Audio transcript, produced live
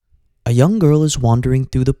A young girl is wandering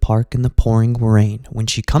through the park in the pouring rain when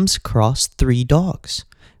she comes across 3 dogs.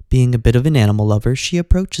 Being a bit of an animal lover, she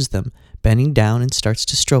approaches them, bending down and starts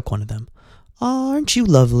to stroke one of them. "Aren't you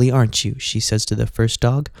lovely, aren't you?" she says to the first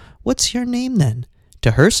dog. "What's your name then?"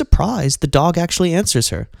 To her surprise, the dog actually answers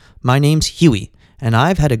her. "My name's Huey, and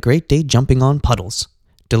I've had a great day jumping on puddles."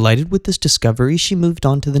 Delighted with this discovery, she moved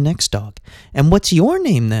on to the next dog. "And what's your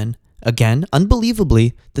name then?" Again,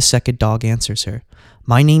 unbelievably, the second dog answers her.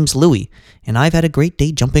 "My name's Louie, and I've had a great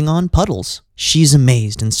day jumping on puddles." She's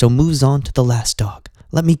amazed and so moves on to the last dog.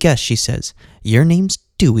 "Let me guess," she says. "Your name's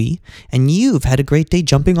Dewey, and you've had a great day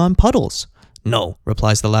jumping on puddles." "No,"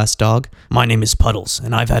 replies the last dog. "My name is Puddles,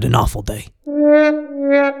 and I've had an awful day."